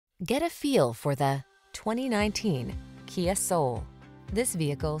Get a feel for the 2019 Kia Soul. This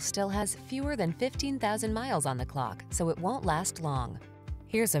vehicle still has fewer than 15,000 miles on the clock, so it won't last long.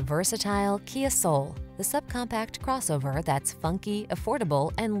 Here's a versatile Kia Soul, the subcompact crossover that's funky,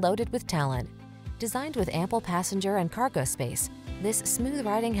 affordable, and loaded with talent. Designed with ample passenger and cargo space, this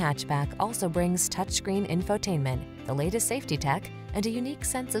smooth-riding hatchback also brings touchscreen infotainment, the latest safety tech, and a unique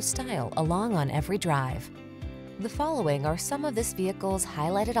sense of style along on every drive. The following are some of this vehicle's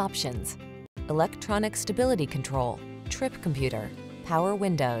highlighted options: electronic stability control, trip computer, power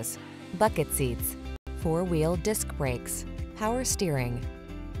windows, bucket seats, four-wheel disc brakes, power steering.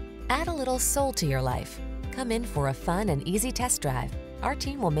 Add a little soul to your life. Come in for a fun and easy test drive. Our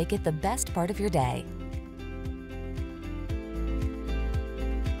team will make it the best part of your day.